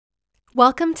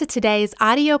Welcome to today's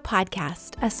audio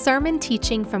podcast, a sermon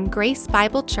teaching from Grace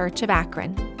Bible Church of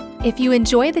Akron. If you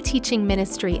enjoy the teaching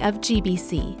ministry of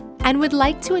GBC and would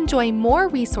like to enjoy more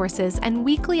resources and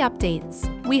weekly updates,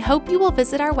 we hope you will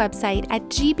visit our website at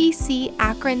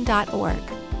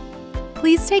gbcakron.org.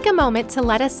 Please take a moment to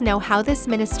let us know how this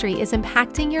ministry is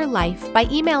impacting your life by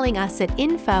emailing us at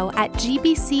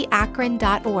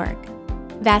info@gbcakron.org.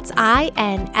 That's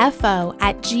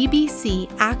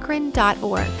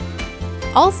info@gbcakron.org.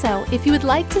 Also, if you would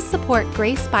like to support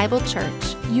Grace Bible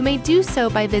Church, you may do so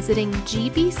by visiting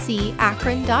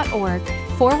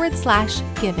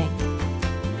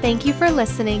gbcakron.org/giving. Thank you for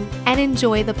listening and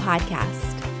enjoy the podcast.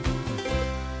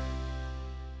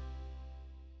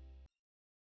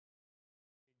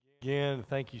 Again,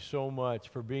 thank you so much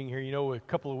for being here. You know, a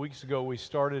couple of weeks ago, we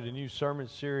started a new sermon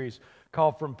series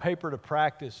called From Paper to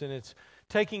Practice, and it's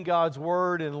taking God's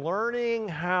Word and learning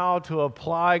how to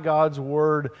apply God's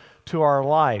Word to our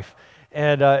life.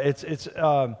 And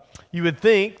you would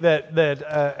think that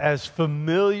as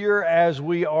familiar as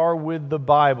we are with the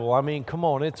Bible, I mean, come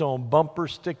on, it's on bumper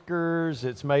stickers,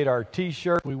 it's made our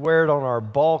t-shirts, we wear it on our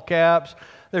ball caps.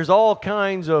 There's all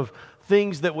kinds of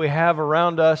things that we have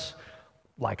around us,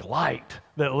 like light,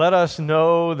 that let us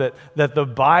know that the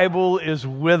Bible is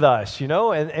with us, you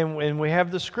know, and we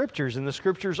have the Scriptures, and the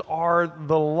Scriptures are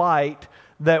the light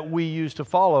that we use to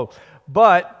follow.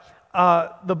 But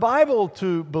the Bible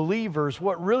to believers,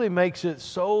 what really makes it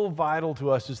so vital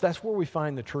to us is that's where we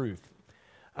find the truth.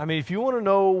 I mean, if you want to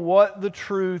know what the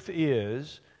truth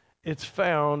is, it's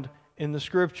found in the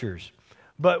Scriptures.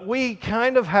 But we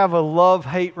kind of have a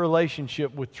love-hate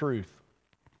relationship with truth.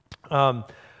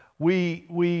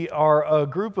 We are a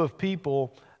group of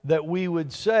people that we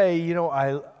would say, you know,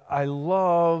 I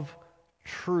love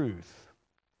truth.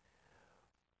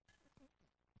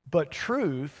 But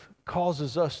truth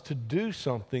causes us to do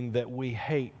something that we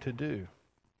hate to do.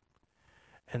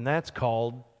 And that's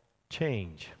called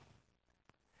change.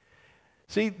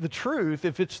 See, the truth,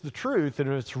 if it's the truth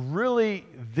and it's really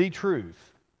the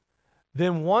truth,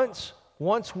 then once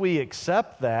we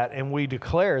accept that and we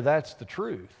declare that's the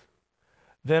truth,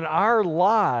 then our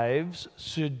lives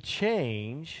should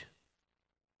change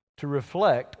to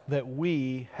reflect that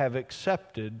we have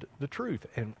accepted the truth.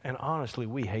 And honestly,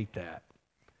 we hate that.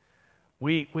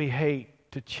 We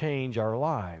hate to change our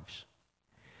lives.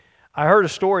 I heard a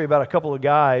story about a couple of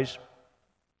guys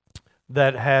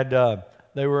that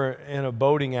they were in a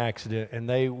boating accident and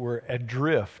they were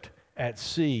adrift at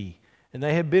sea. And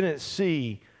they had been at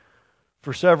sea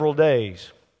for several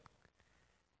days.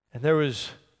 And it was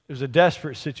a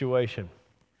desperate situation.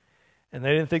 And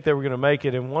they didn't think they were going to make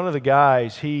it. And one of the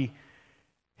guys, he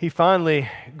finally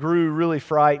grew really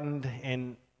frightened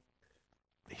and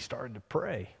he started to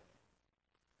pray.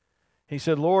 He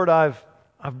said, Lord, I've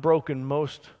broken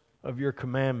most of your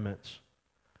commandments.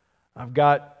 I've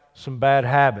got some bad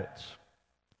habits.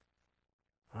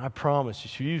 I promise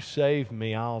if you save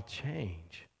me, I'll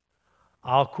change.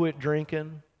 I'll quit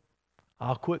drinking.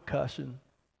 I'll quit cussing.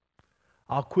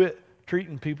 I'll quit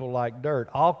treating people like dirt.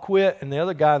 I'll quit. And the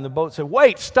other guy in the boat said,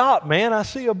 wait, stop, man. I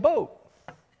see a boat.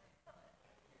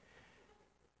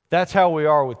 That's how we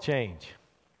are with change.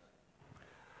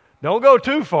 Don't go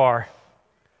too far.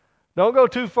 Don't go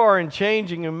too far in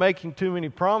changing and making too many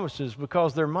promises,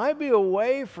 because there might be a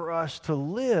way for us to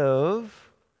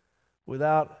live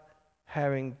without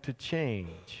having to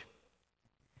change.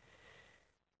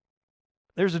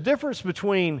 There's a difference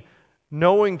between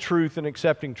knowing truth and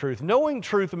accepting truth. Knowing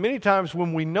truth, many times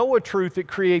when we know a truth, it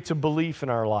creates a belief in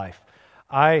our life.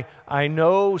 I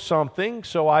know something,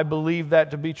 so I believe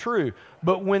that to be true.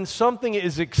 But when something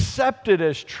is accepted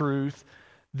as truth,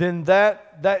 then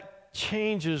that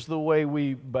changes the way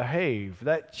we behave.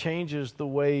 That changes the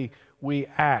way we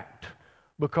act,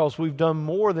 because we've done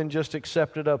more than just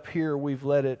accept it up here. We've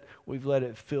let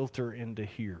it filter into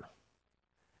here.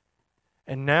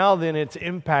 And now then it's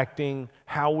impacting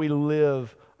how we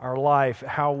live our life,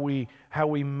 how we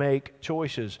make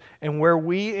choices. And where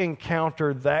we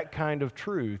encounter that kind of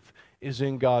truth is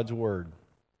in God's Word.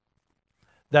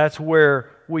 That's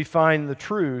where we find the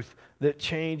truth that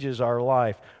changes our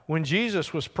life. When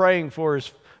Jesus was praying for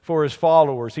his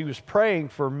followers, he was praying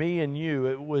for me and you.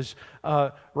 It was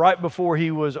right before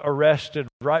he was arrested,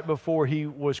 right before he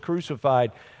was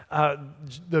crucified.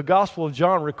 The Gospel of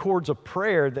John records a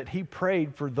prayer that he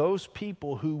prayed for those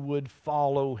people who would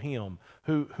follow him,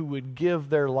 who would give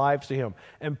their lives to him.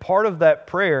 And part of that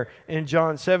prayer in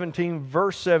John 17,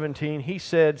 verse 17, he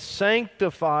said,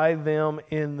 sanctify them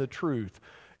in the truth.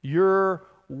 Your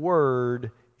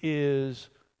word is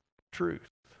truth.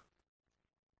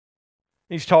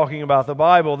 He's talking about the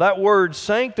Bible. That word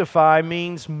sanctify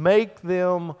means make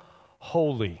them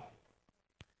holy.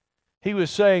 He was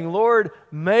saying, Lord,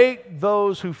 make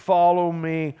those who follow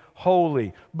me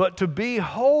holy. But to be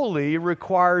holy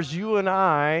requires you and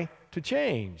I to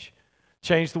change.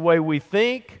 Change the way we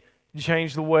think,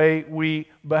 change the way we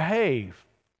behave.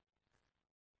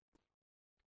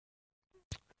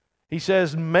 He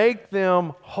says, make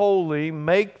them holy,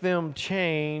 make them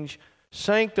change,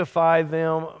 sanctify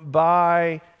them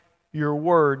by your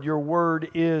word. Your word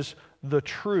is the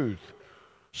truth.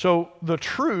 So the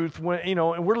truth,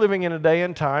 and we're living in a day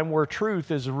and time where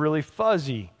truth is really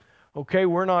fuzzy. Okay,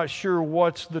 we're not sure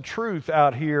what's the truth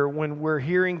out here when we're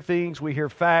hearing things. We hear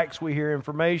facts, we hear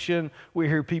information, we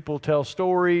hear people tell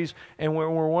stories, and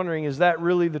we're wondering, is that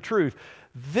really the truth?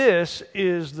 This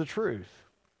is the truth.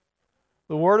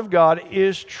 The Word of God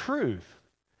is truth.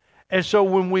 And so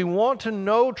when we want to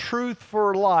know truth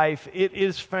for life, it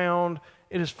is found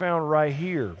right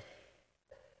here.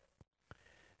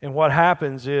 And what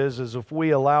happens is if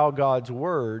we allow God's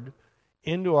Word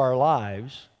into our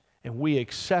lives and we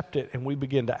accept it and we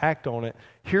begin to act on it,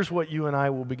 here's what you and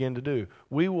I will begin to do.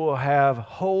 We will have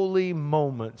holy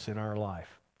moments in our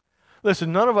life.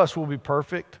 Listen, none of us will be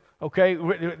perfect, okay?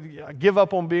 Give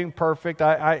up on being perfect.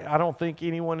 I don't think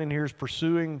anyone in here is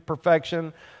pursuing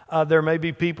perfection. There may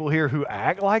be people here who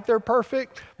act like they're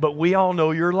perfect, but we all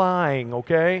know you're lying,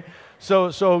 okay?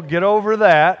 So get over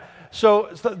that. So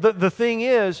the thing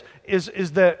is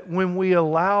that when we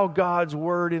allow God's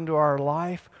Word into our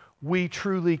life, we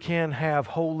truly can have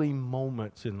holy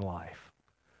moments in life.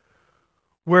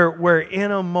 Where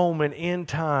in a moment, in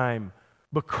time,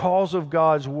 because of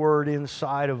God's Word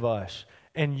inside of us,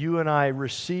 and you and I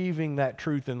receiving that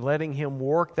truth and letting Him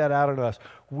work that out in us,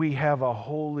 we have a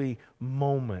holy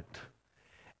moment.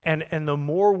 And the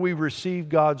more we receive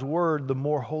God's Word, the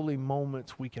more holy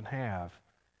moments we can have.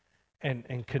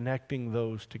 And connecting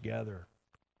those together.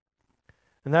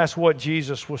 And that's what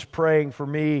Jesus was praying for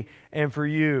me and for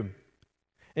you.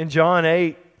 In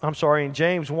James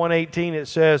 1:18 it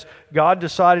says, God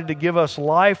decided to give us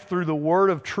life through the word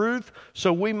of truth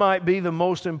so we might be the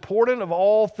most important of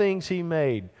all things He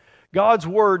made. God's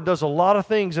Word does a lot of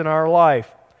things in our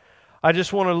life. I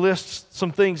just want to list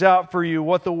some things out for you,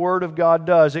 what the Word of God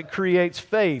does. It creates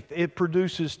faith. It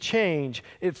produces change.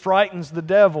 It frightens the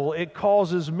devil. It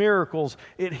causes miracles.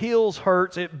 It heals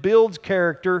hurts. It builds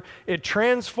character. It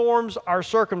transforms our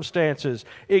circumstances.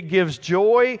 It gives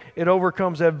joy. It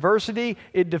overcomes adversity.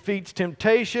 It defeats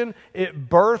temptation. It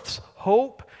births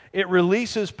hope. It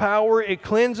releases power. It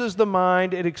cleanses the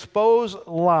mind. It exposes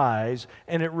lies.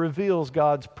 And it reveals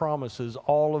God's promises.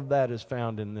 All of that is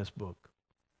found in this book.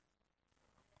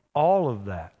 All of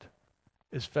that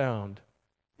is found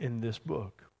in this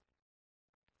book.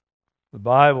 The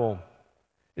Bible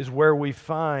is where we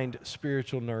find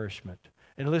spiritual nourishment.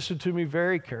 And listen to me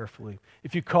very carefully.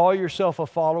 If you call yourself a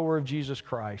follower of Jesus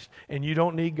Christ and you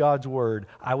don't need God's Word,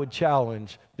 I would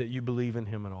challenge that you believe in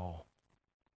Him at all.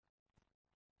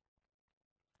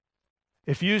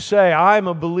 If you say, I'm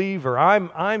a believer,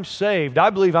 I'm saved,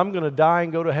 I believe I'm going to die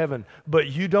and go to heaven, but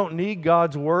you don't need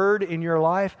God's Word in your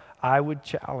life, I would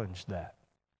challenge that.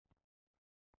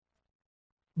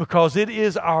 Because it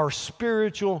is our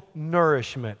spiritual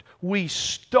nourishment. We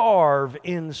starve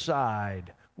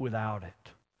inside without it.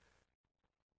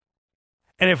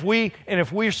 And if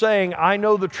we're saying, I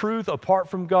know the truth apart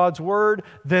from God's Word,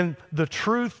 then the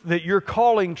truth that you're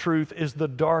calling truth is the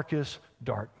darkest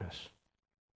darkness.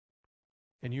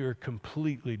 And you are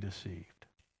completely deceived.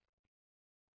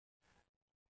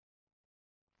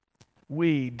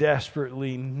 We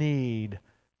desperately need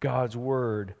God's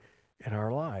Word in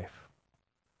our life.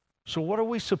 So what are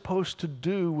we supposed to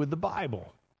do with the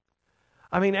Bible?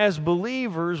 I mean, as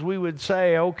believers, we would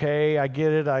say, okay, I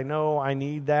get it, I know, I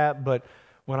need that, but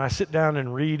when I sit down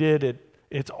and read it,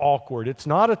 it's awkward. It's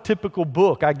not a typical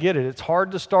book. I get it. It's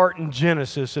hard to start in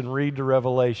Genesis and read to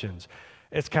Revelations.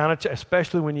 It's kind of,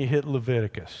 especially when you hit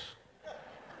Leviticus.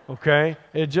 Okay?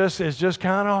 It's just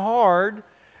kind of hard.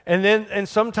 And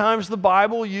sometimes the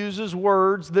Bible uses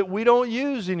words that we don't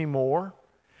use anymore.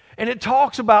 And it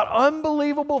talks about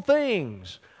unbelievable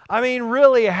things. I mean,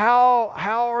 really, how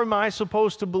am I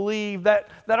supposed to believe that?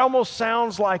 That almost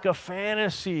sounds like a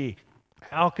fantasy.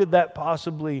 How could that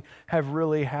possibly have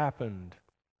really happened?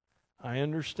 I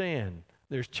understand.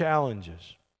 There's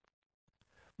challenges.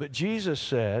 But Jesus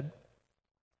said,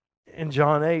 in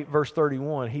John 8, verse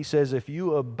 31, He says, if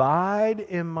you abide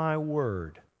in my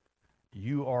word,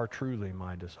 you are truly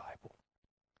my disciple.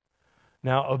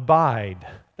 Now, abide,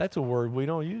 that's a word we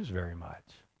don't use very much.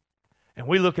 And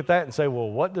we look at that and say, well,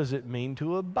 what does it mean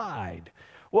to abide?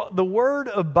 Well, the word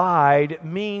abide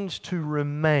means to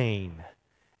remain.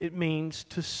 It means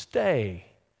to stay.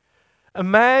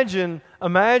 Imagine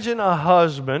a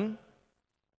husband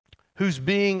who's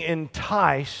being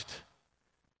enticed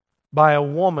by a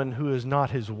woman who is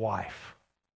not his wife.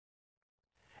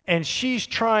 And she's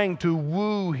trying to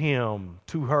woo him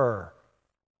to her.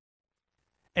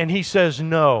 And he says,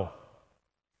 no,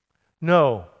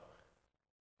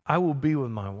 I will be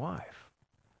with my wife.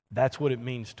 That's what it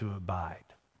means to abide.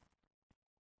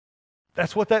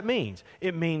 That's what that means.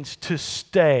 It means to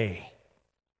stay.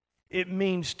 It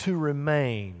means to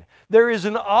remain. There is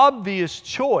an obvious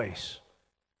choice.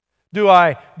 Do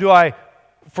I,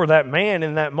 for that man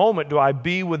in that moment, do I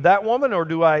be with that woman or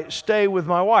do I stay with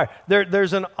my wife?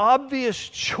 There's an obvious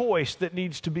choice that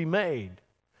needs to be made.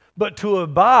 But to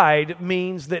abide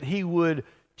means that he would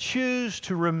choose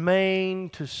to remain,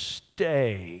 to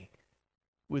stay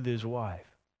with his wife.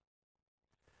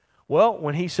 Well,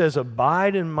 when he says,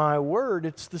 abide in my word,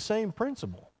 it's the same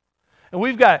principle. And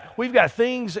we've got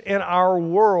things in our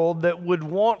world that would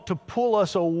want to pull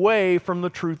us away from the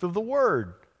truth of the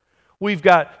word. We've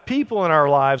got people in our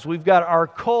lives, we've got our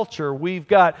culture, we've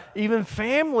got even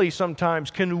family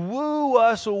sometimes can woo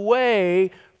us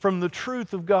away from the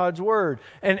truth of God's word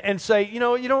and say, you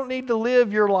don't need to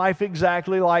live your life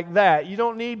exactly like that. You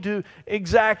don't need to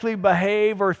exactly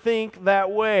behave or think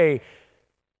that way.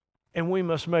 And we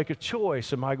must make a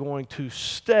choice. Am I going to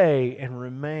stay and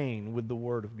remain with the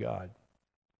Word of God?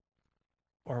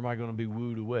 Or am I going to be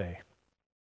wooed away,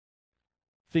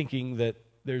 thinking that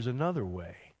there's another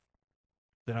way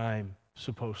that I'm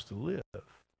supposed to live?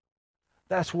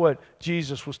 That's what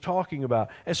Jesus was talking about.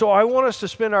 And so I want us to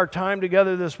spend our time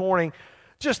together this morning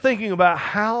just thinking about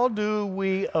how do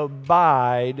we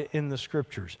abide in the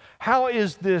Scriptures? How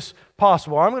is this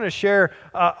possible? I'm going to share,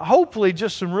 hopefully,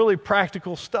 just some really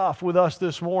practical stuff with us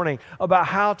this morning about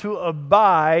how to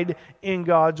abide in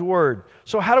God's Word.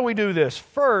 So how do we do this?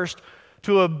 First,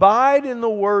 to abide in the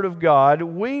Word of God,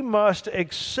 we must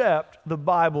accept the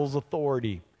Bible's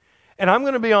authority. And I'm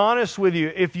going to be honest with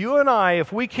you,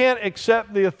 if we can't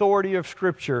accept the authority of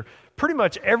Scripture, pretty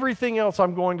much everything else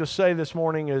I'm going to say this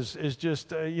morning is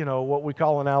just, what we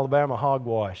call in Alabama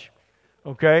hogwash,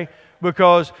 okay?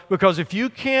 Because if you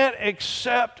can't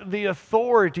accept the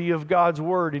authority of God's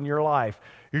Word in your life,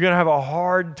 you're going to have a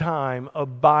hard time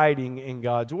abiding in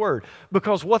God's Word.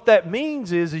 Because what that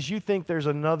means is you think there's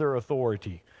another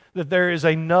authority, that there is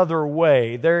another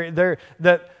way,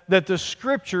 that the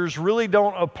Scriptures really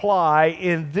don't apply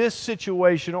in this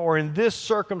situation or in this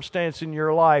circumstance in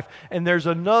your life, and there's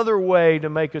another way to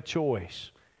make a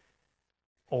choice.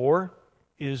 Or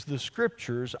is the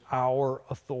Scriptures our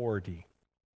authority?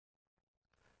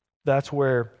 That's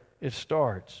where it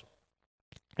starts.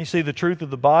 You see, the truth of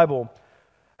the Bible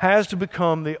has to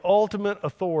become the ultimate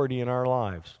authority in our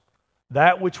lives.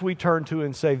 That which we turn to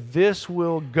and say, this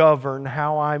will govern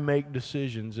how I make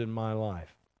decisions in my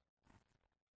life.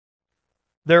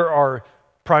 There are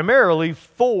primarily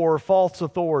 4 false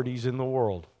authorities in the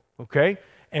world, okay?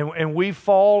 And we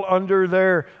fall under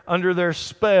their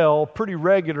spell pretty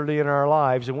regularly in our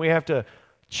lives, and we have to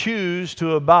choose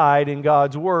to abide in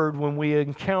God's Word when we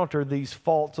encounter these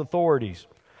false authorities.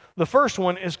 The first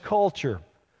one is culture.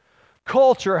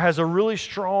 Culture has a really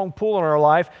strong pull in our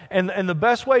life, and the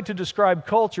best way to describe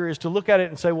culture is to look at it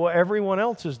and say, well, everyone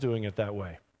else is doing it that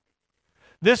way.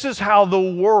 This is how the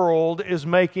world is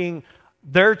making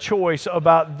their choice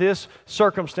about this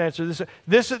circumstance.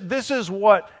 This is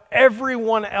what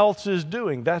everyone else is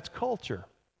doing. That's culture.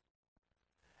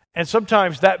 And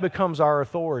sometimes that becomes our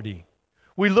authority.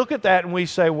 We look at that and we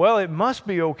say, well, it must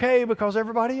be okay because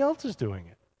everybody else is doing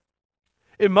it.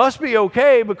 It must be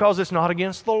okay because it's not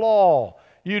against the law.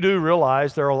 You do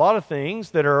realize there are a lot of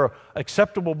things that are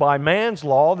acceptable by man's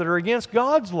law that are against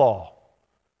God's law.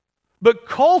 But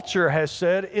culture has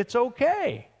said it's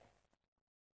okay.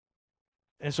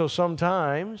 And so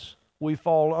sometimes we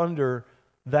fall under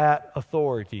that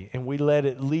authority and we let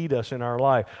it lead us in our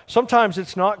life. Sometimes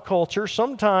it's not culture,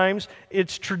 sometimes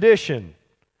it's tradition.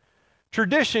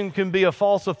 Tradition can be a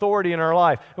false authority in our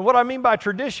life. And what I mean by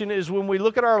tradition is when we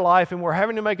look at our life and we're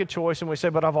having to make a choice and we say,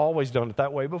 but I've always done it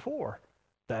that way before.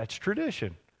 That's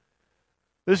tradition.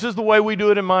 This is the way we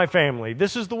do it in my family.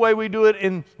 This is the way we do it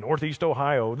in Northeast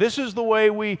Ohio. This is the way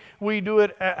we do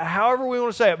it, however we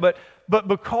want to say it. But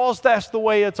because that's the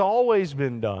way it's always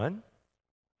been done,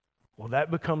 well,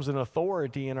 that becomes an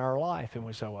authority in our life. And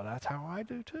we say, well, that's how I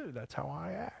do too. That's how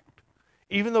I act.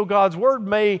 Even though God's Word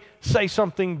may say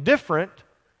something different,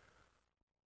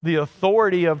 the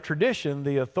authority of tradition,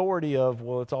 the authority of,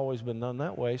 well, it's always been done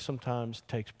that way, sometimes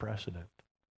takes precedent.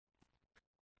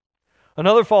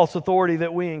 Another false authority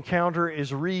that we encounter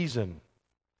is reason.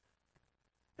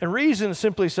 And reason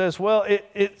simply says, well,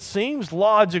 it seems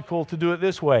logical to do it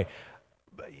this way.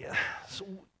 But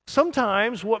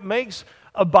sometimes what makes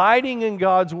abiding in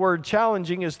God's Word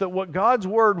challenging is that what God's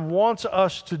Word wants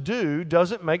us to do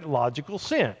doesn't make logical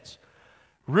sense.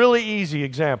 Really easy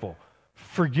example,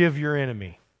 forgive your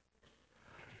enemy.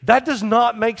 That does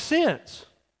not make sense.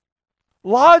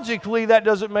 Logically, that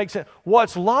doesn't make sense.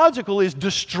 What's logical is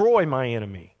destroy my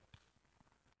enemy.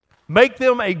 Make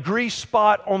them a grease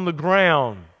spot on the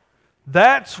ground.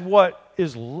 That's what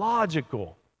is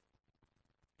logical.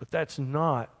 But that's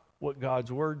not what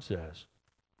God's Word says.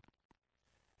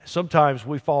 Sometimes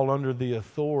we fall under the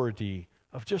authority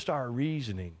of just our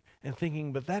reasoning and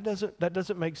thinking, but that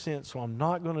doesn't make sense, so I'm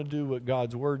not going to do what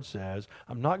God's Word says.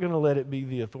 I'm not going to let it be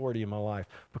the authority in my life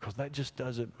because that just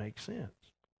doesn't make sense.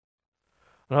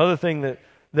 Another thing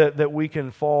that we can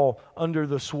fall under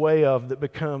the sway of that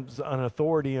becomes an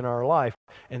authority in our life,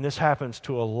 and this happens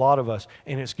to a lot of us,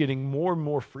 and it's getting more and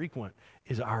more frequent,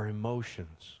 is our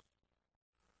emotions.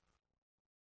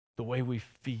 The way we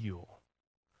feel.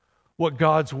 What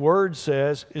God's Word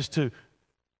says is to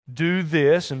do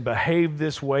this and behave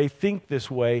this way, think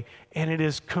this way, and it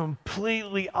is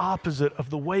completely opposite of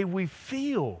the way we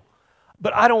feel.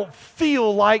 But I don't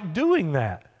feel like doing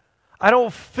that. I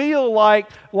don't feel like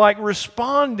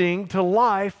responding to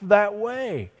life that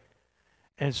way.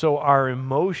 And so our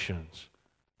emotions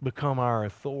become our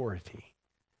authority,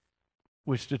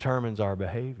 which determines our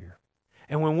behavior.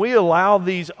 And when we allow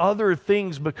these other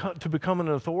things to become an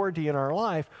authority in our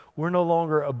life, we're no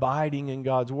longer abiding in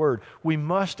God's Word. We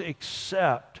must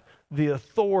accept the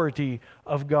authority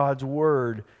of God's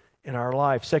Word in our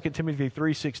life. 2 Timothy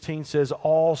 3:16 says,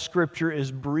 all Scripture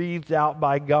is breathed out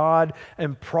by God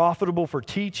and profitable for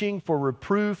teaching, for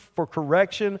reproof, for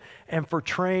correction, and for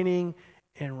training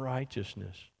in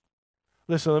righteousness.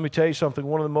 Listen, let me tell you something.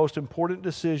 One of the most important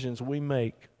decisions we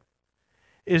make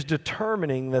is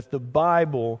determining that the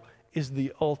Bible is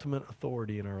the ultimate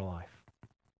authority in our life.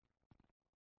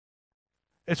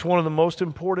 It's one of the most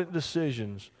important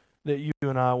decisions that you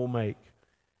and I will make.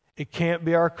 It can't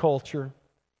be our culture.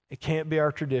 It can't be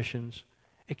our traditions.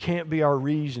 It can't be our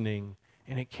reasoning.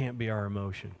 And it can't be our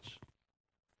emotions.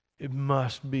 It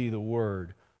must be the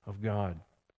Word of God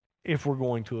if we're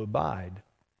going to abide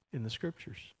in the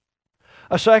Scriptures.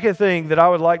 A second thing that I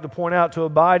would like to point out to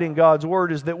abide in God's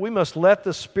Word is that we must let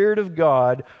the Spirit of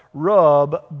God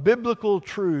rub biblical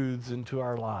truths into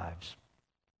our lives.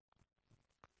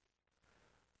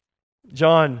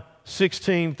 John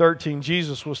 16:13,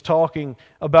 Jesus was talking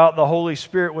about the Holy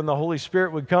Spirit when the Holy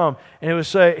Spirit would come. And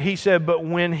he said, but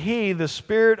when He, the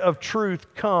Spirit of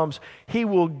truth, comes, He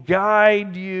will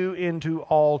guide you into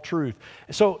all truth.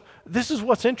 So this is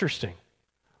what's interesting.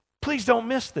 Please don't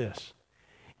miss this.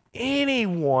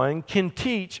 Anyone can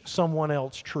teach someone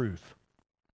else truth.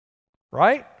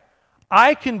 Right?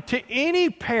 Any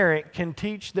parent can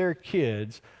teach their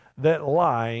kids that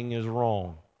lying is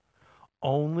wrong.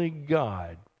 Only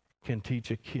God can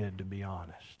teach a kid to be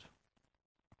honest.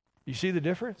 You see the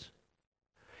difference?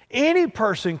 Any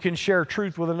person can share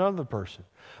truth with another person.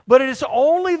 But it is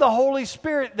only the Holy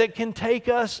Spirit that can take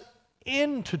us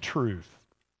into truth.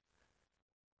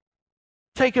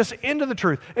 Take us into the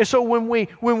truth. And so when we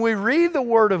read the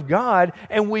Word of God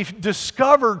and we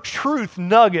discover truth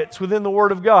nuggets within the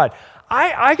Word of God,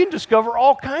 I can discover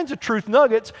all kinds of truth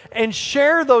nuggets and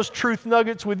share those truth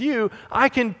nuggets with you. I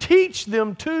can teach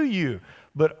them to you.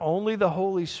 But only the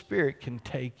Holy Spirit can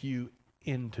take you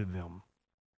into them.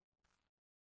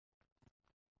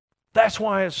 That's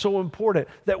why it's so important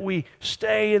that we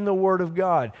stay in the Word of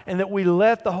God and that we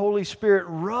let the Holy Spirit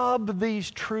rub these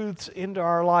truths into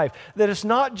our life. That it's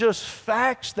not just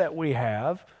facts that we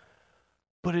have,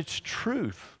 but it's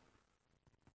truth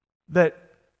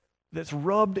that's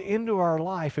rubbed into our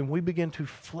life, and we begin to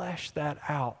flesh that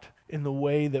out in the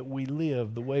way that we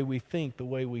live, the way we think, the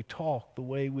way we talk, the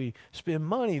way we spend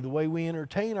money, the way we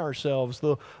entertain ourselves,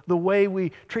 the way we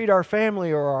treat our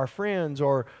family or our friends,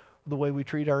 or the way we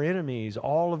treat our enemies.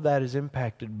 All of that is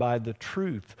impacted by the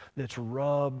truth that's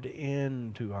rubbed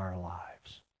into our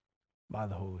lives by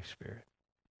the Holy Spirit.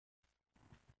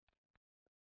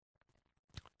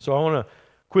 So I want to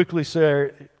quickly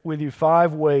share with you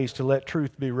 5 ways to let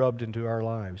truth be rubbed into our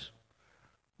lives.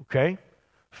 Okay?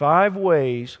 5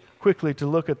 ways quickly to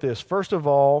look at this. First of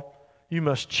all, you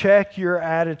must check your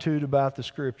attitude about the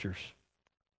Scriptures.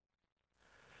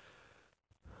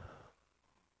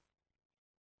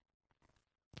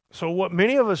 So what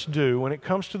many of us do when it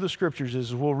comes to the Scriptures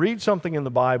is we'll read something in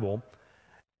the Bible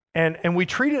And we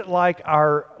treat it like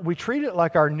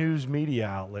our news media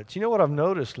outlets. You know what I've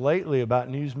noticed lately about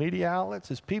news media outlets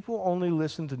is people only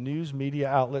listen to news media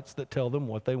outlets that tell them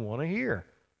what they want to hear.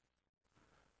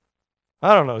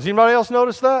 I don't know. Has anybody else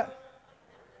noticed that?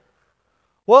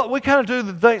 Well, we kind of do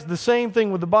the same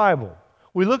thing with the Bible.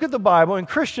 We look at the Bible, and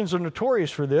Christians are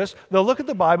notorious for this. They'll look at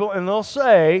the Bible and they'll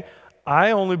say,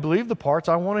 I only believe the parts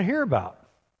I want to hear about.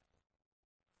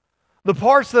 The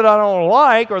parts that I don't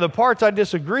like, or the parts I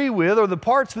disagree with, or the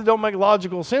parts that don't make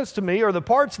logical sense to me, or the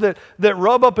parts that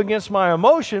rub up against my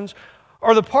emotions,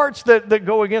 or the parts that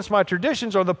go against my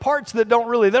traditions, or the parts that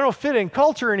they don't fit in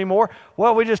culture anymore,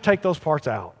 well, we just take those parts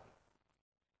out.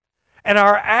 And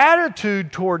our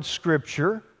attitude towards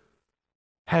Scripture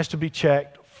has to be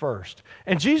checked first.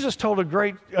 And Jesus told a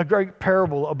great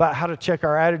parable about how to check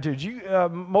our attitudes.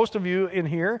 Most of you in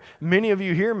here, many of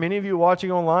you here, many of you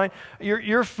watching online,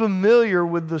 you're familiar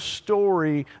with the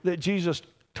story that Jesus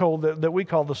told that we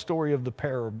call the story of the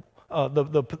parable,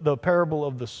 the parable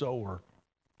of the sower.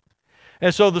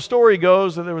 And so the story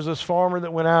goes that there was this farmer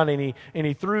that went out and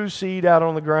he threw seed out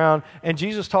on the ground, and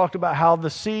Jesus talked about how the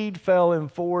seed fell in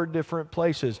 4 different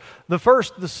places.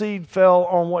 The seed fell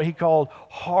on what he called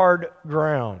hard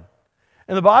ground.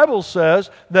 And the Bible says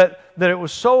that it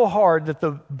was so hard that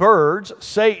the birds,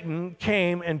 Satan,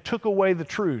 came and took away the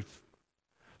truth.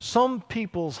 Some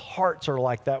people's hearts are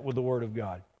like that with the Word of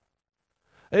God.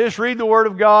 They just read the Word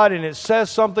of God and it says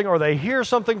something, or they hear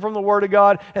something from the Word of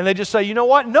God and they just say, you know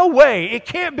what? No way. It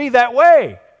can't be that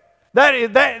way.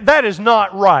 That is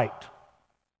not right.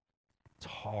 It's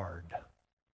hard.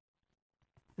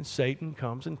 And Satan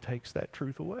comes and takes that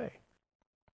truth away.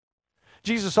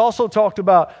 Jesus also talked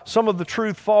about some of the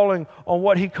truth falling on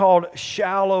what he called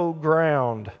shallow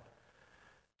ground.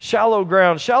 Shallow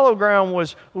ground. Shallow ground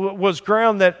was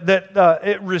ground that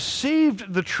it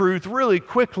received the truth really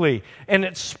quickly, and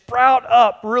it sprout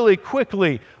up really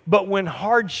quickly. But when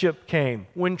hardship came,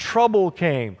 when trouble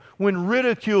came, when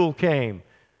ridicule came,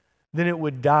 then it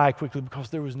would die quickly because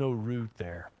there was no root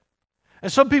there.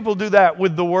 And some people do that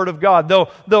with the Word of God.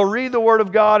 They'll read the Word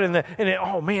of God and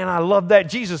oh man, I love that.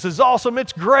 Jesus is awesome.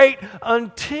 It's great,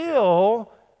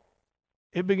 until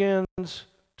it begins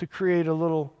to create a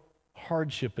little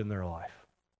hardship in their life.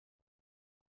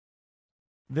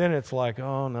 Then it's like,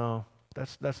 oh no,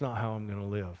 that's not how I'm going to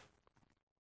live.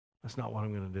 That's not what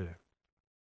I'm going to do.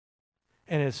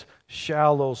 And it's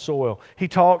shallow soil. He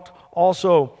talked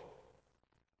also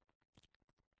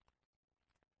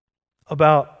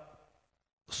about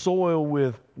soil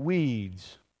with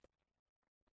weeds.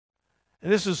 And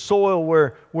this is soil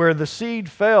where the seed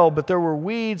fell, but there were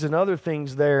weeds and other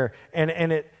things there, and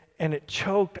it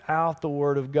choked out the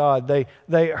Word of God.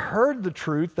 They heard the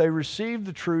truth, they received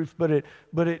the truth, but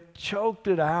it choked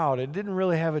it out. It didn't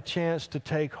really have a chance to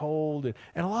take hold. And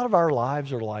a lot of our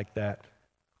lives are like that.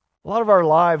 A lot of our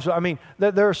lives, I mean,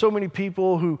 there are so many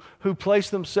people who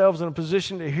place themselves in a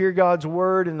position to hear God's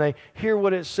Word, and they hear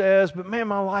what it says, but man,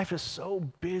 my life is so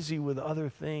busy with other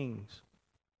things.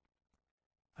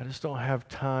 I just don't have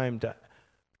time to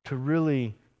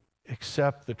really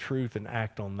accept the truth and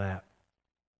act on that.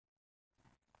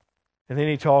 And then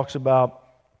he talks about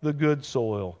the good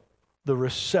soil, the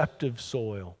receptive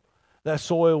soil, that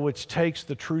soil which takes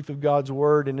the truth of God's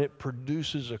Word and it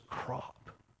produces a crop.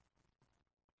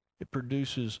 It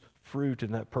produces fruit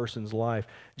in that person's life.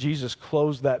 Jesus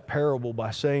closed that parable by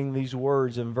saying these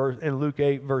words in Luke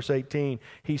 8, verse 18.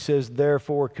 He says,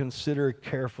 therefore, consider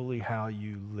carefully how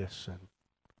you listen.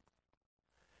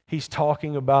 He's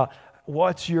talking about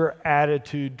what's your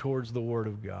attitude towards the Word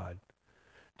of God.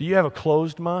 Do you have a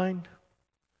closed mind?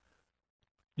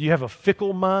 Do you have a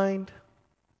fickle mind?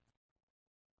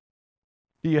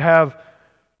 Do you have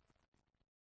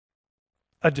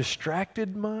a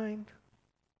distracted mind?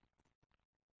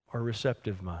 Or a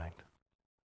receptive mind?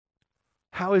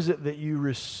 How is it that you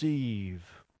receive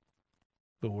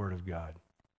the Word of God?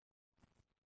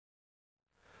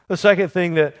 The second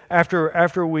thing that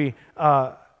after we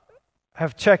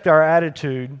have checked our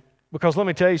attitude, because let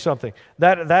me tell you something,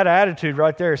 that attitude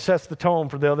right there sets the tone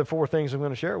for the other 4 things I'm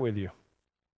going to share with you.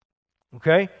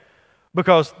 Okay?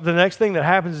 Because the next thing that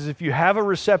happens is if you have a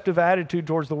receptive attitude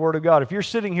towards the Word of God, if you're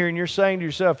sitting here and you're saying to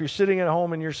yourself, you're sitting at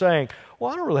home and you're saying,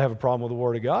 well, I don't really have a problem with the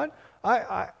Word of God.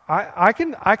 I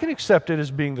can accept it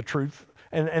as being the truth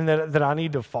and that I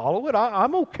need to follow it.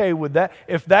 I'm okay with that.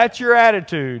 If that's your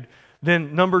attitude,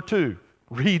 then number 2,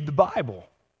 read the Bible.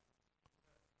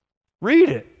 Read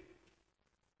it.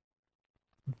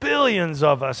 Billions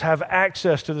of us have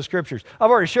access to the Scriptures. I've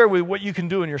already shared with you what you can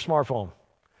do in your smartphone.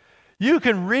 You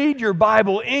can read your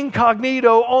Bible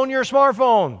incognito on your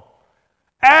smartphone.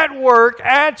 at work,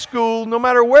 at school, no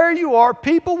matter where you are,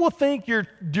 people will think you're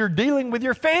dealing with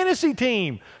your fantasy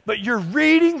team, but you're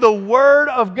reading the Word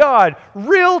of God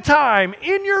real time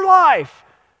in your life.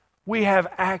 We have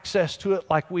access to it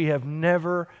like we have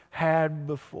never had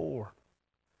before.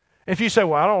 If you say,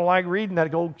 well, I don't like reading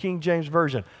that old King James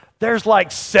Version, there's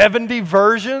like 70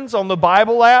 versions on the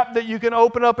Bible app that you can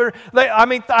open up.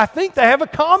 I think they have a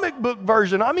comic book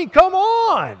version. I mean, come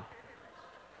on.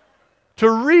 To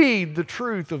read the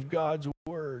truth of God's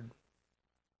Word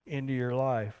into your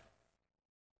life.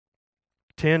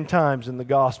 10 times in the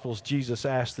Gospels, Jesus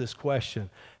asked this question,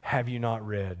 have you not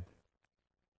read?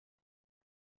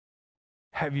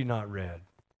 Have you not read?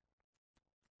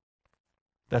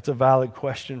 That's a valid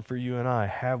question for you and I.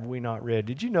 Have we not read?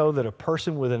 Did you know that a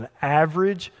person with an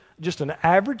average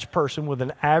person with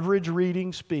an average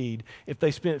reading speed, if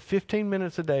they spent 15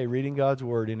 minutes a day reading God's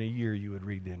Word, in a year you would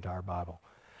read the entire Bible?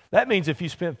 That means if you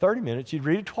spent 30 minutes, you'd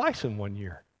read it twice in 1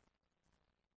 year.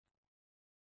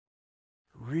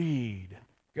 Read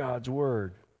God's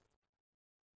Word.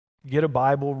 Get a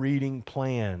Bible reading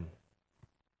plan.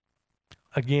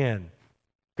 Again,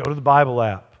 go to the Bible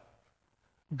app.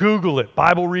 Google it,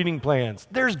 Bible reading plans.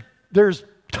 There's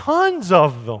tons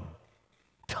of them.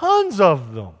 Tons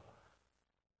of them.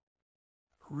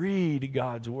 Read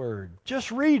God's Word. Just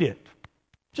read it.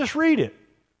 Just read it.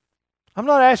 I'm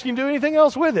not asking you to do anything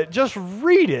else with it. Just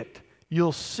read it.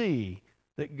 You'll see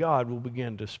that God will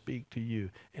begin to speak to you,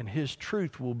 and His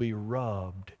truth will be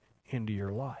rubbed into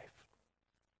your life.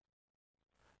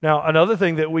 Now, another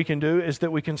thing that we can do is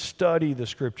that we can study the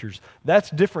Scriptures. That's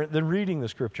different than reading the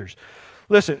Scriptures.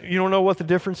 Listen, you don't know what the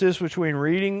difference is between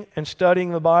reading and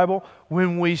studying the Bible?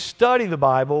 When we study the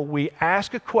Bible, we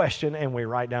ask a question and we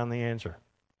write down the answer.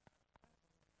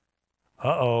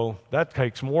 Uh-oh, that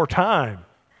takes more time.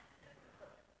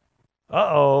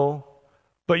 Uh-oh.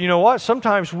 But you know what?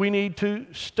 Sometimes we need to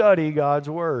study God's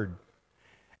Word.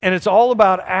 And it's all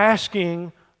about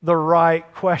asking the right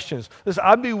questions. Listen,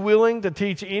 I'd be willing to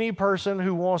teach any person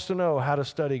who wants to know how to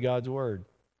study God's Word.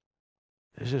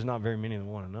 There's just not very many that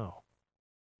want to know.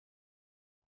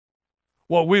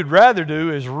 What we'd rather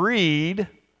do is read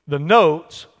the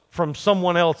notes from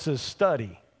someone else's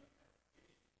study.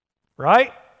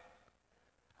 Right?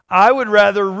 I would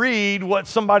rather read what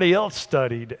somebody else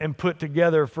studied and put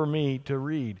together for me to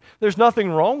read. There's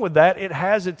nothing wrong with that. It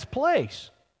has its place.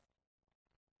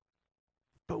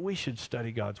 But we should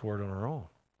study God's Word on our own.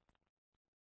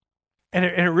 And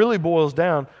it really boils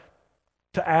down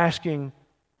to asking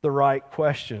the right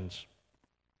questions.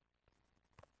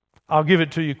 I'll give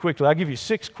it to you quickly. I'll give you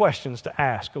 6 questions to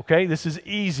ask, okay? This is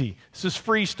easy. This is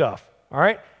free stuff, all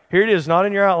right? Here it is, not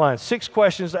in your outline. 6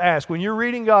 questions to ask. When you're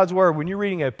reading God's Word, when you're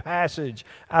reading a passage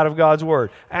out of God's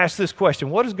Word, ask this question: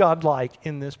 what is God like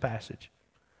in this passage?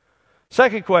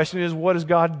 Second question is, what is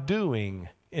God doing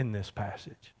in this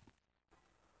passage?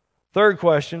 Third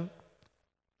question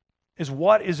is,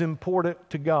 what is important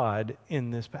to God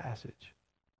in this passage?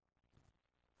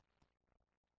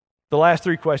 The last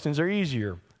 3 questions are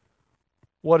easier.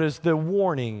 What is the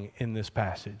warning in this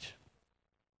passage?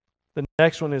 The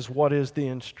next one is, what is the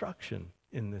instruction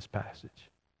in this passage?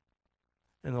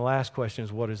 And the last question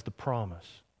is, what is the promise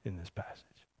in this passage?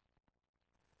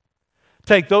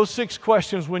 Take those 6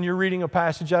 questions when you're reading a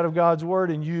passage out of God's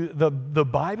Word, and the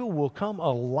Bible will come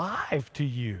alive to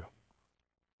you.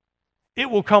 It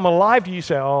will come alive to you. You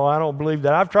say, oh, I don't believe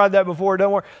that. I've tried that before.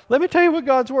 Don't worry. Let me tell you what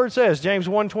God's Word says. James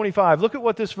 1:25. Look at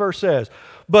what this verse says.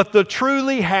 But the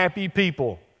truly happy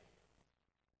people.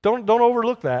 Don't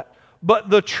overlook that. But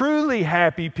the truly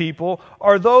happy people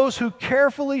are those who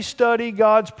carefully study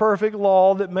God's perfect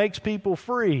law that makes people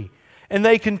free. And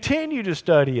they continue to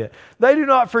study it. They do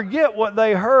not forget what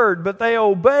they heard, but they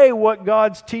obey what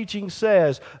God's teaching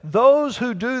says. Those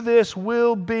who do this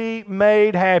will be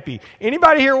made happy.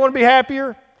 Anybody here want to be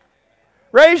happier?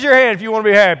 Raise your hand if you want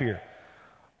to be happier.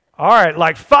 All right,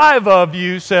 like 5 of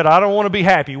you said, I don't want to be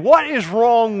happy. What is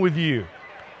wrong with you?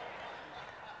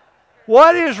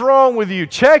 What is wrong with you?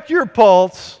 Check your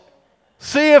pulse.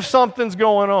 See if something's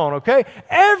going on, okay?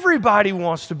 Everybody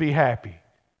wants to be happy.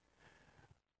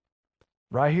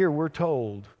 Right here, we're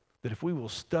told that if we will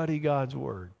study God's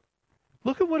Word,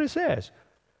 look at what it says.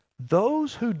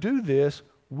 Those who do this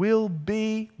will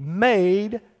be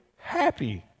made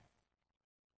happy.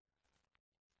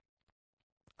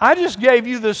 I just gave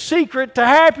you the secret to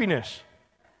happiness.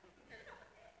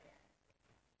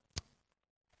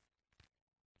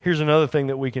 Here's another thing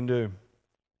that we can do,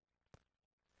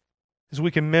 is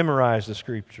we can memorize the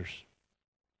Scriptures.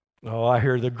 Oh, I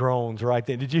hear the groans right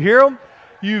there. Did you hear them?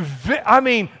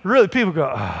 Really, people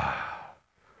go,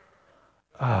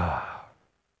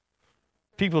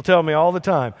 People tell me all the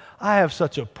time, I have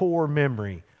such a poor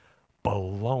memory.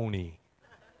 Baloney.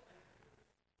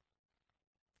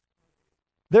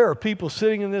 There are people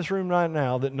sitting in this room right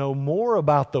now that know more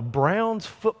about the Browns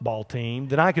football team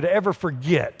than I could ever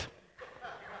forget.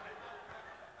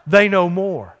 They know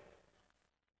more.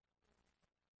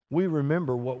 We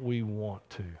remember what we want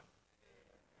to.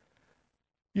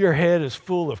 Your head is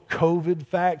full of COVID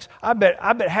facts. I bet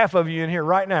half of you in here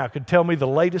right now could tell me the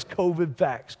latest COVID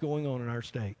facts going on in our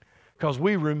state. Because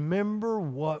we remember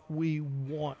what we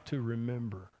want to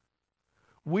remember.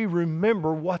 We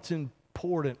remember what's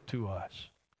important to us.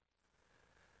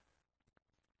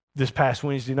 This past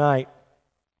Wednesday night,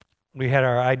 we had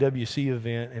our IWC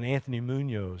event, and Anthony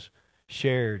Munoz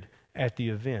shared at the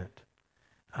event.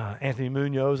 Anthony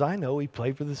Munoz, I know he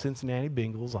played for the Cincinnati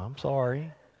Bengals. I'm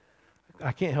sorry.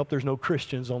 I can't help there's no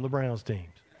Christians on the Browns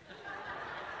teams.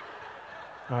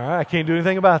 All right, I can't do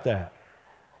anything about that.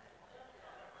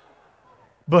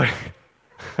 But,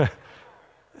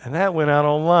 and that went out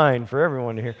online for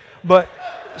everyone to hear. But,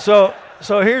 so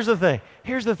here's the thing.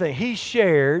 He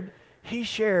shared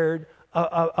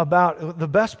about the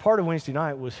best part of Wednesday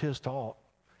night was his talk.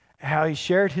 How he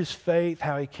shared his faith,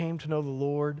 how he came to know the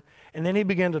Lord. And then he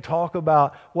began to talk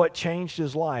about what changed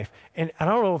his life. And I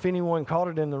don't know if anyone caught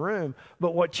it in the room,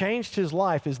 but what changed his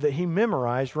life is that he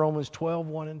memorized Romans 12,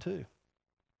 1 and 2.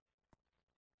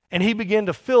 And he began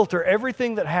to filter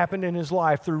everything that happened in his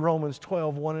life through Romans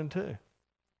 12, 1 and 2. And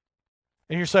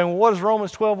you're saying, well, what does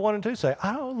Romans 12, 1 and 2 say?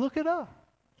 I don't know, look it up.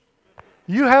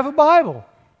 You have a Bible.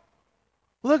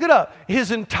 Look it up.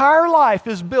 His entire life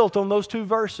is built on those two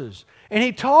verses. And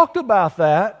he talked about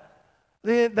that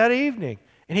evening.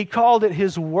 And he called it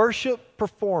his worship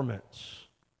performance.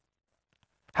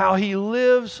 How he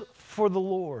lives for the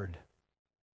Lord.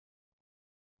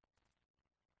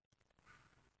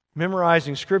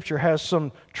 Memorizing Scripture has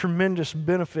some tremendous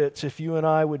benefits if you and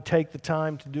I would take the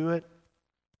time to do it.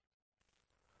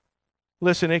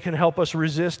 Listen, it can help us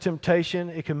resist temptation.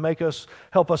 It can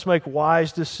help us make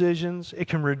wise decisions. It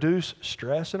can reduce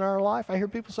stress in our life. I hear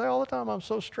people say all the time, I'm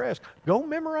so stressed. Go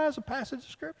memorize a passage of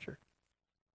Scripture.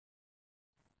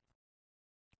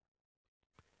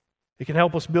 It can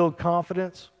help us build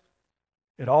confidence.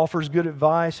 It offers good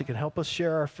advice. It can help us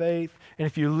share our faith. And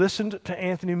if you listened to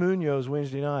Anthony Munoz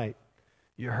Wednesday night,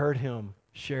 you heard him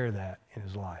share that in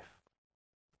his life.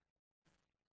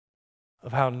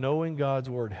 Of how knowing God's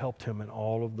Word helped him in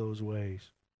all of those ways.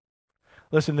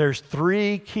 Listen, there's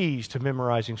 3 keys to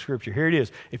memorizing Scripture. Here it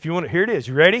is. If you want it, here it is.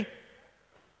 You ready?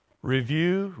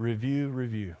 Review, review,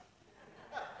 review.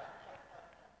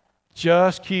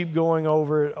 Just keep going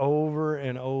over it over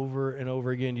and over and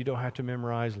over again. You don't have to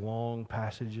memorize long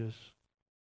passages.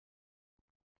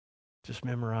 Just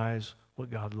memorize what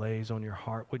God lays on your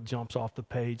heart, what jumps off the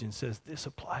page and says, this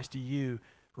applies to you.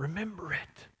 Remember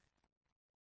it.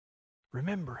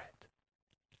 Remember it.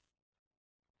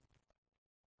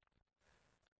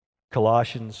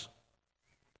 Colossians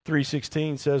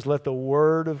 3:16 says, let the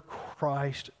word of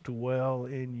Christ dwell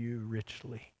in you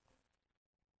richly.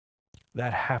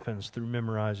 That happens through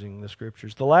memorizing the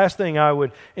Scriptures. The last thing I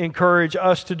would encourage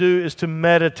us to do is to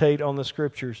meditate on the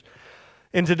Scriptures.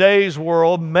 In today's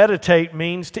world, meditate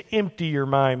means to empty your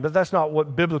mind, but that's not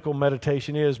what biblical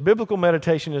meditation is. Biblical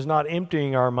meditation is not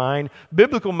emptying our mind.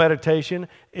 Biblical meditation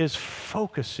is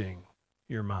focusing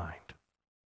your mind.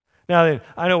 Now then,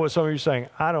 I know what some of you are saying.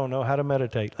 I don't know how to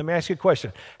meditate. Let me ask you a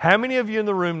question. How many of you in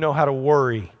the room know how to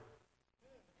worry?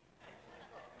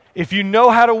 If you know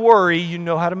how to worry, you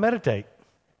know how to meditate.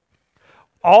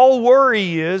 All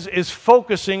worry is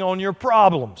focusing on your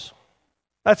problems.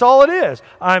 That's all it is.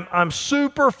 I'm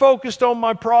super focused on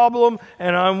my problem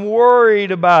and I'm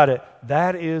worried about it.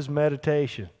 That is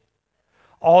meditation.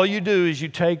 All you do is you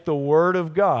take the Word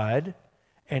of God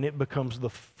and it becomes the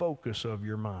focus of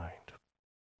your mind.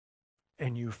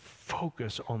 And you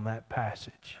focus on that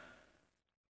passage.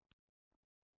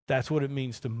 That's what it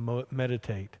means to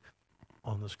meditate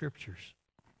on the Scriptures.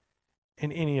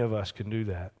 And any of us can do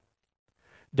that.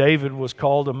 David was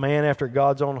called a man after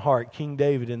God's own heart. King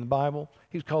David in the Bible,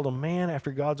 he was called a man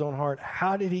after God's own heart.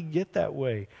 How did he get that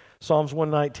way? Psalms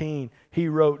 119, he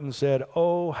wrote and said,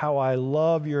 oh, how I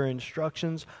love your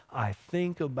instructions. I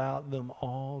think about them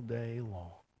all day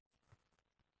long.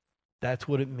 That's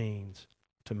what it means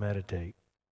to meditate.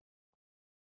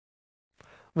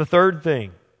 The third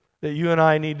thing that you and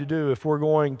I need to do if we're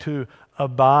going to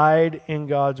abide in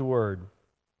God's Word.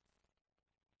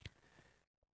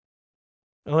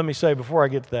 And let me say before I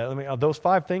get to that, those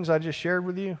 5 things I just shared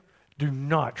with you, do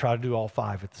not try to do all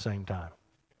 5 at the same time.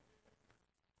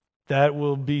 That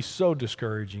will be so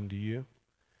discouraging to you.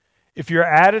 If your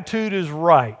attitude is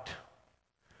right,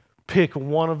 Pick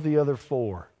one of the other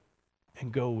four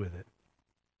and go with it.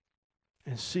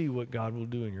 And see what God will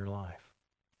do in your life.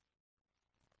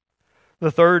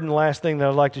 The third and last thing that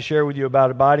I'd like to share with you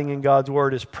about abiding in God's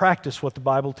Word is practice what the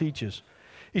Bible teaches.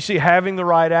 You see, having the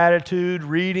right attitude,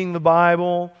 reading the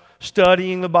Bible,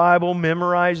 studying the Bible,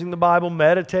 memorizing the Bible,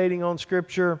 meditating on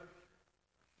Scripture,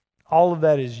 all of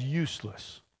that is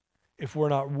useless if we're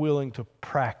not willing to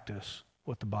practice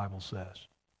what the Bible says,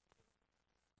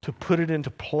 to put it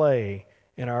into play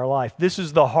in our life. This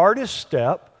is the hardest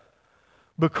step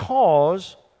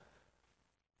because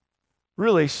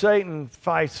really Satan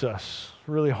fights us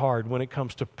really hard when it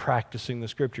comes to practicing the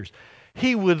Scriptures.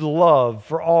 He would love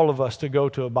for all of us to go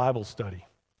to a Bible study.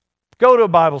 Go to a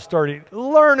Bible study,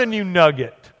 learn a new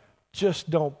nugget. Just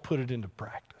don't put it into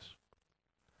practice.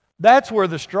 That's where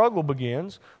the struggle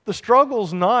begins. The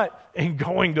struggle's not in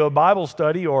going to a Bible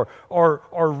study or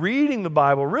reading the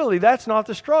Bible. Really, that's not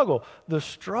the struggle. The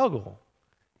struggle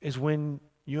is when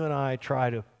you and I try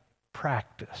to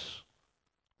practice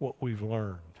what we've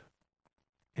learned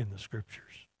in the Scriptures.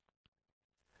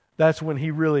 That's when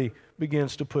he really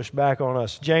begins to push back on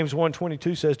us. James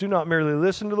 1:22 says, "Do not merely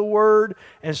listen to the word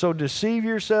and so deceive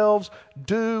yourselves.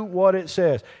 Do what it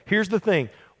says." Here's the thing.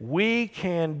 We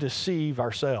can deceive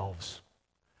ourselves.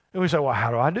 And we say, well, how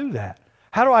do I do that?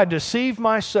 How do I deceive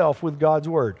myself with God's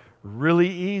Word? Really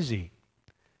easy.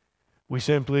 We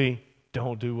simply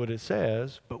don't do what it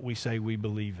says, but we say we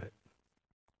believe it.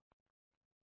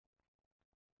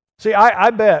 See,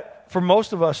 I bet for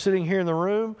most of us sitting here in the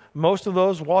room, most of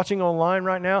those watching online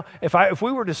right now, if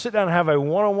we were to sit down and have a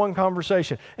one-on-one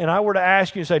conversation, and I were to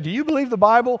ask you and say, do you believe the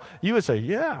Bible? You would say,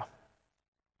 yeah.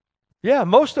 Yeah,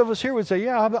 most of us here would say,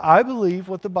 yeah, I believe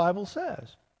what the Bible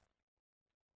says.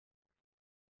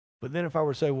 But then if I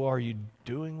were to say, well, are you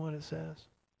doing what it says?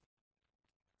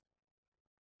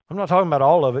 I'm not talking about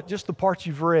all of it, just the parts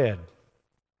you've read.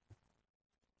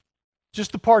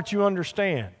 Just the parts you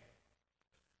understand.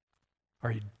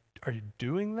 Are you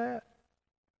doing that?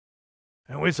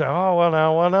 And we say, oh, well,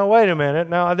 now, wait a minute.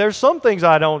 Now, there's some things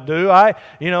I don't do.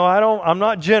 I'm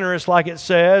not generous like it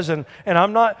says, and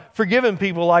I'm not forgiving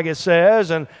people like it says,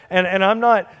 and I'm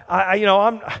not,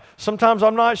 sometimes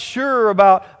I'm not sure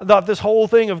about this whole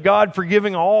thing of God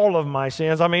forgiving all of my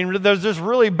sins. I mean, there's this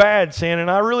really bad sin,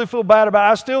 and I really feel bad about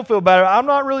it. I still feel bad about it. I'm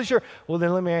not really sure. Well,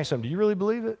 then let me ask you something. Do you really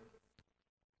believe it?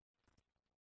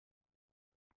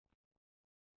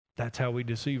 That's how we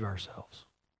deceive ourselves.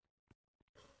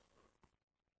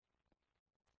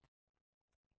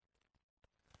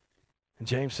 And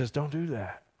James says, don't do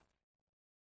that.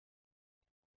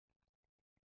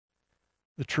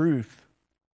 The truth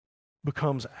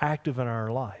becomes active in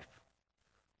our life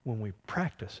when we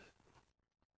practice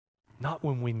it, not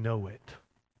when we know it.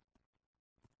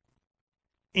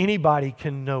 Anybody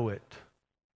can know it.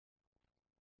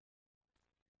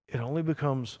 It only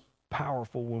becomes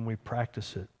powerful when we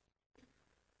practice it.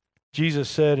 Jesus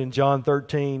said in John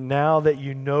 13, now that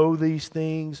you know these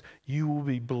things, you will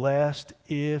be blessed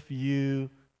if you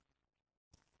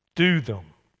do them.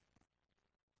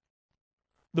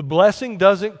 The blessing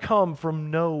doesn't come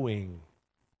from knowing.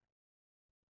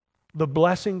 The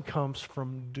blessing comes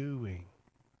from doing.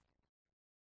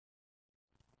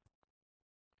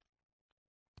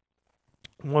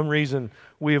 One reason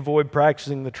we avoid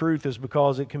practicing the truth is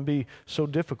because it can be so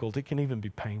difficult. It can even be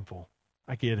painful.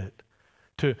 I get it.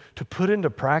 To put into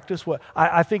practice what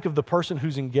I think of the person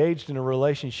who's engaged in a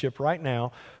relationship right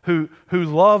now who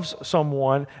loves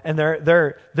someone and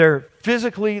they're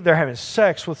having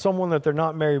sex with someone that they're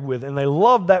not married with, and they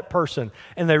love that person,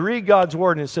 and they read God's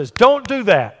Word and it says, don't do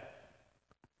that.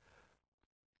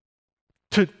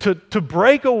 To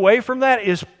break away from that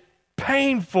is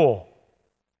painful.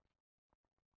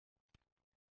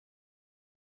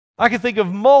 I can think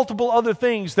of multiple other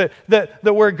things that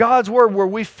where God's Word, where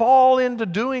we fall into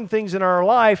doing things in our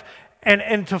life,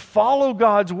 and to follow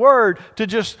God's Word, to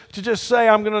just say,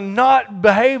 I'm going to not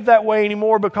behave that way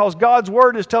anymore because God's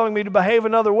Word is telling me to behave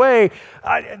another way,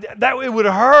 that it would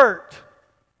hurt.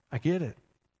 I get it.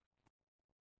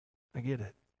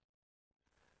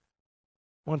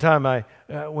 One time,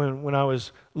 when I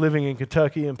was living in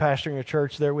Kentucky and pastoring a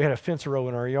church there, we had a fence row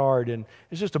in our yard, and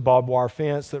it's just a barbed wire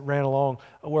fence that ran along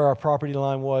where our property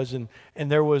line was, and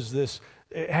there was this,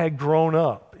 it had grown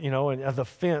up, and the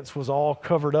fence was all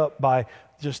covered up by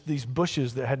just these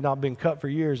bushes that had not been cut for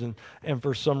years, and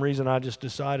for some reason I just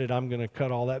decided I'm going to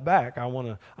cut all that back. I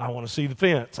want to see the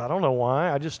fence. I don't know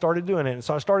why. I just started doing it, and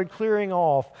so I started clearing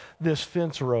off this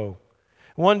fence row.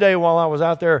 One day while I was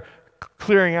out there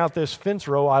clearing out this fence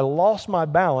row, I lost my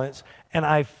balance and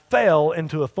I fell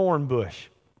into a thorn bush.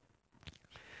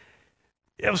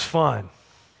 It was fun.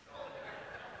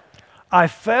 I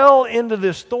fell into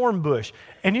this thorn bush.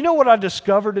 And you know what I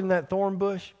discovered in that thorn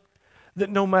bush? That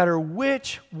no matter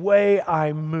which way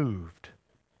I moved,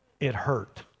 it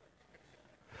hurt.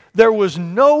 There was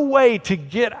no way to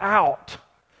get out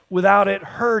without it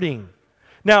hurting.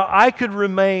 Now, I could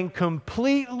remain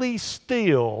completely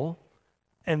still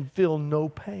and feel no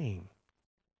pain.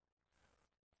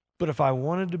 But if I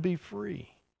wanted to be free,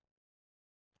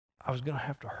 I was going to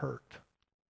have to hurt.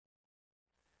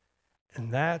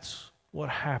 And that's what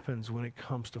happens when it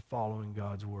comes to following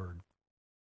God's Word.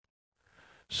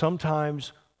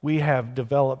 Sometimes we have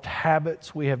developed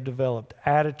habits, we have developed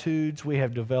attitudes, we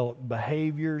have developed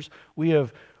behaviors, we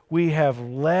have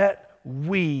let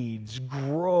weeds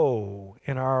grow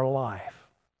in our life.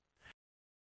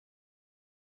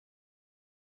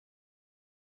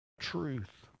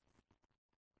 Truth.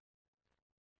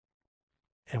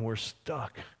 And we're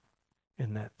stuck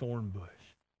in that thorn bush.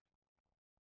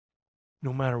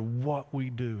 No matter what we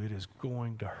do, it is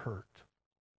going to hurt.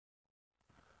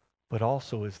 But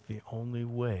also, it's the only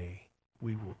way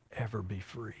we will ever be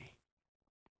free.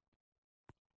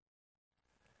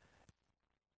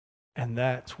 And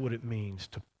that's what it means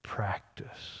to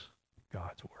practice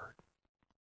God's Word,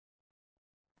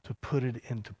 to put it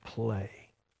into play.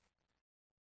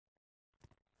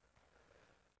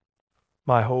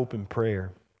 My hope and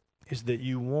prayer is that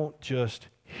you won't just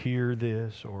hear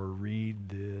this or read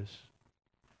this,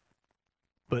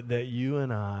 but that you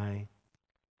and I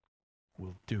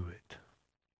will do it.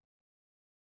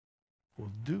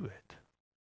 We'll do it.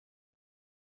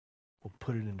 We'll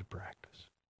put it into practice.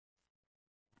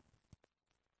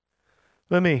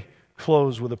 Let me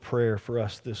close with a prayer for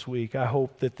us this week. I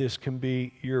hope that this can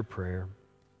be your prayer.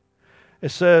 It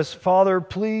says, Father,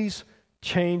 please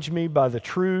change me by the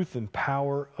truth and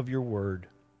power of your word.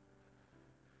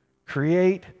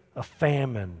 Create a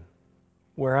famine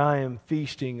where I am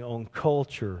feasting on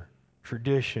culture,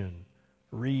 tradition,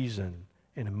 reason,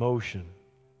 and emotion,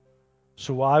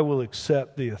 so I will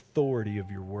accept the authority of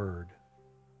your word.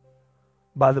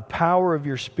 By the power of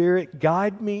your Spirit,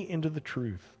 guide me into the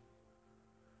truth.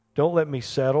 Don't let me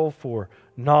settle for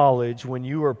knowledge when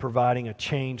you are providing a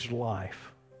changed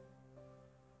life.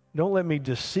 Don't let me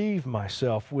deceive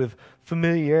myself with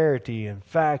familiarity and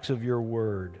facts of your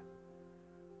word.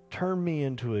 Turn me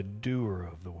into a doer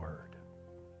of the word.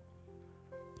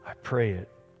 I pray it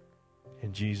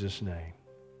in Jesus' name.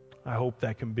 I hope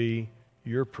that can be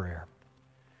your prayer.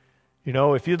 You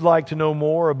know, if you'd like to know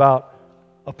more about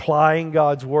applying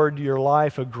God's Word to your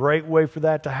life, a great way for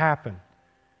that to happen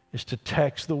is to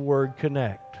text the word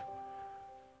CONNECT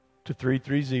to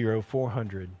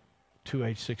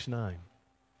 330-400-2869.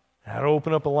 That'll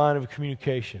open up a line of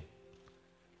communication.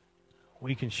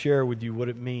 We can share with you what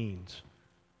it means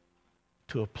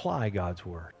to apply God's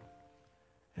Word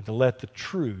and to let the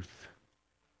truth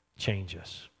change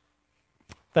us.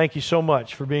 Thank you so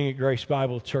much for being at Grace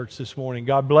Bible Church this morning.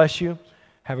 God bless you.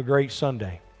 Have a great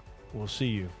Sunday. We'll see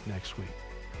you next week.